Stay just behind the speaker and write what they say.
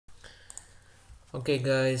Okay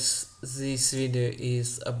guys, this video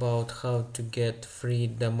is about how to get free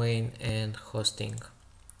domain and hosting.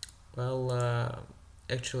 Well,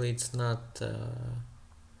 actually it's not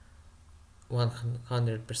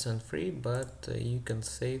 100% free, but you can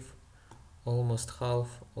save almost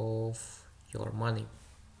half of your money.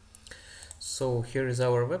 So here is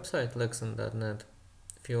our website, lexon.net.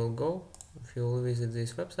 If you will visit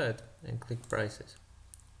this website and click prices,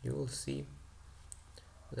 you will see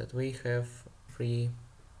that we have free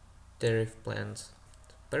tariff plans,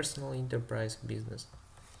 personal, enterprise, business.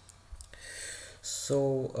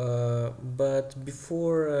 But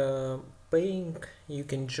before paying, you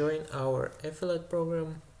can join our affiliate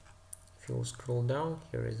program. If you scroll down,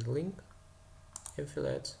 here is the link,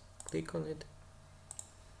 affiliates, click on it,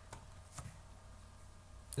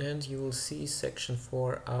 and you will see section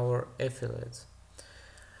for our affiliates.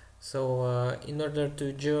 So in order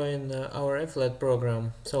to join our affiliate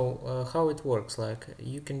program, how it works, like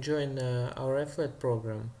you can join our affiliate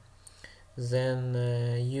program, then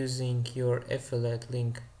using your affiliate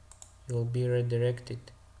link you will be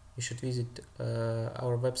redirected. You should visit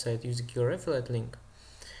our website using your affiliate link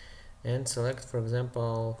and select, for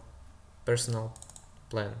example, personal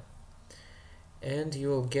plan, and you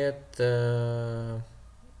will get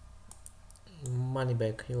money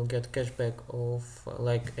back. You will get cash back of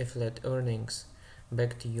like affiliate earnings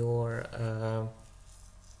back to your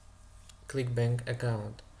ClickBank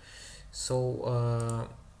account. So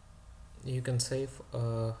you can save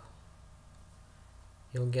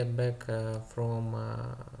you'll get back from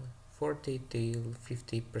 40 to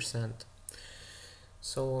 50%.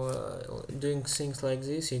 So doing things like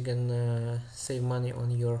this, you can save money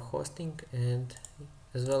on your hosting, and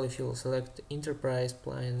as well, if you select enterprise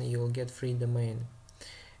plan, you will get free domain,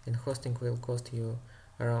 and hosting will cost you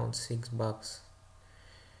around $6.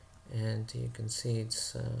 And you can see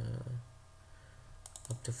it's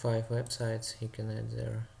up to 5 websites you can add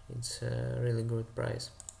there. It's a really good price.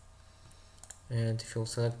 And if you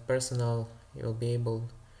select personal, you'll be able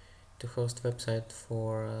to host website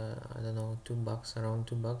for I don't know, $2, around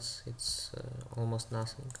 $2. It's almost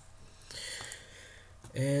nothing.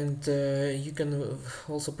 And you can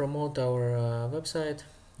also promote our website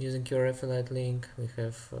using your affiliate link. We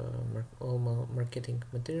have all marketing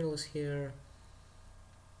materials here,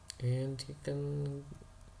 and you can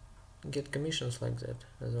get commissions like that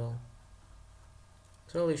as well.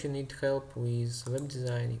 So if you need help with web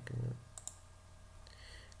design, you can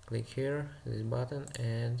click here, this button,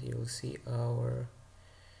 and you will see our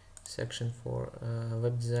section for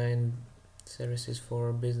web design services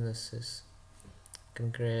for businesses. You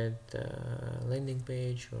can create a landing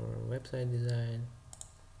page or website design.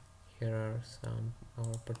 Here are some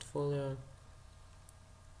our portfolio.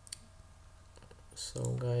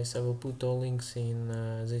 So guys, I will put all links in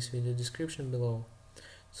this video description below.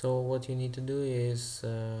 So what you need to do is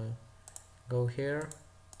go here,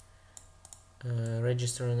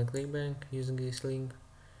 register on a ClickBank using this link,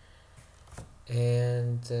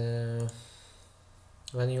 and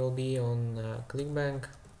when you will be on ClickBank,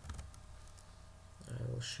 I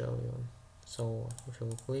will show you. So if you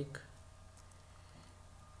will click,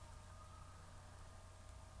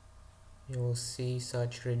 you will see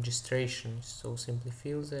such registration. So simply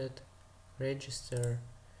fill that, register,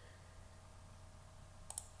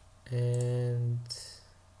 and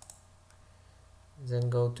then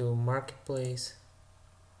go to marketplace,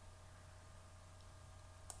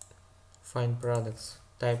 find products,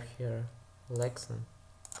 type here Lexon,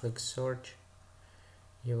 click search.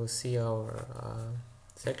 You will see our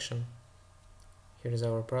section. Here is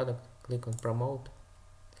our product. Click on promote,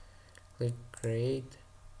 click create.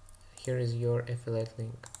 Here is your affiliate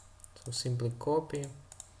link. So simply copy,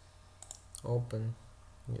 open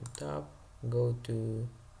new tab, go to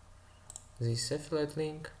this affiliate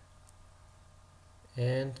link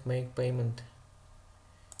and make payment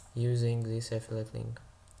using this affiliate link,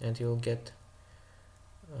 and you will get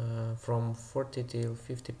from 40 till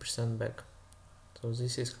 50% back. So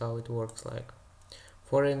this is how it works like.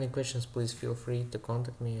 For any questions, please feel free to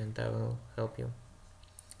contact me and I will help you.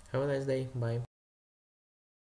 Have a nice day. Bye.